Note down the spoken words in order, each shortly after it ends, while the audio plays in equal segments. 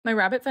My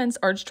rabbit fence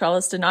arch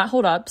trellis did not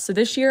hold up, so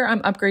this year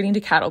I'm upgrading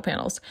to cattle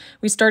panels.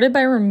 We started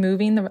by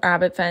removing the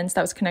rabbit fence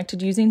that was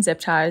connected using zip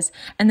ties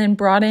and then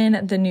brought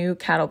in the new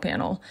cattle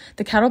panel.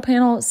 The cattle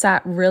panel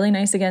sat really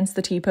nice against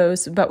the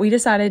T-post, but we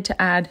decided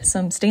to add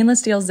some stainless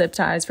steel zip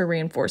ties for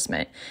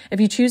reinforcement.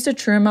 If you choose to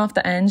trim off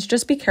the ends,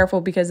 just be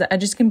careful because the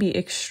edges can be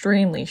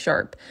extremely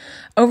sharp.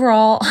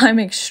 Overall, I'm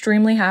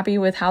extremely happy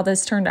with how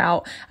this turned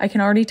out. I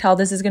can already tell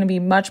this is going to be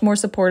much more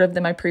supportive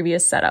than my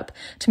previous setup.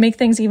 To make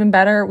things even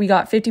better, we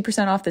got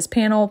 50% off this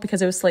panel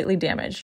because it was slightly damaged.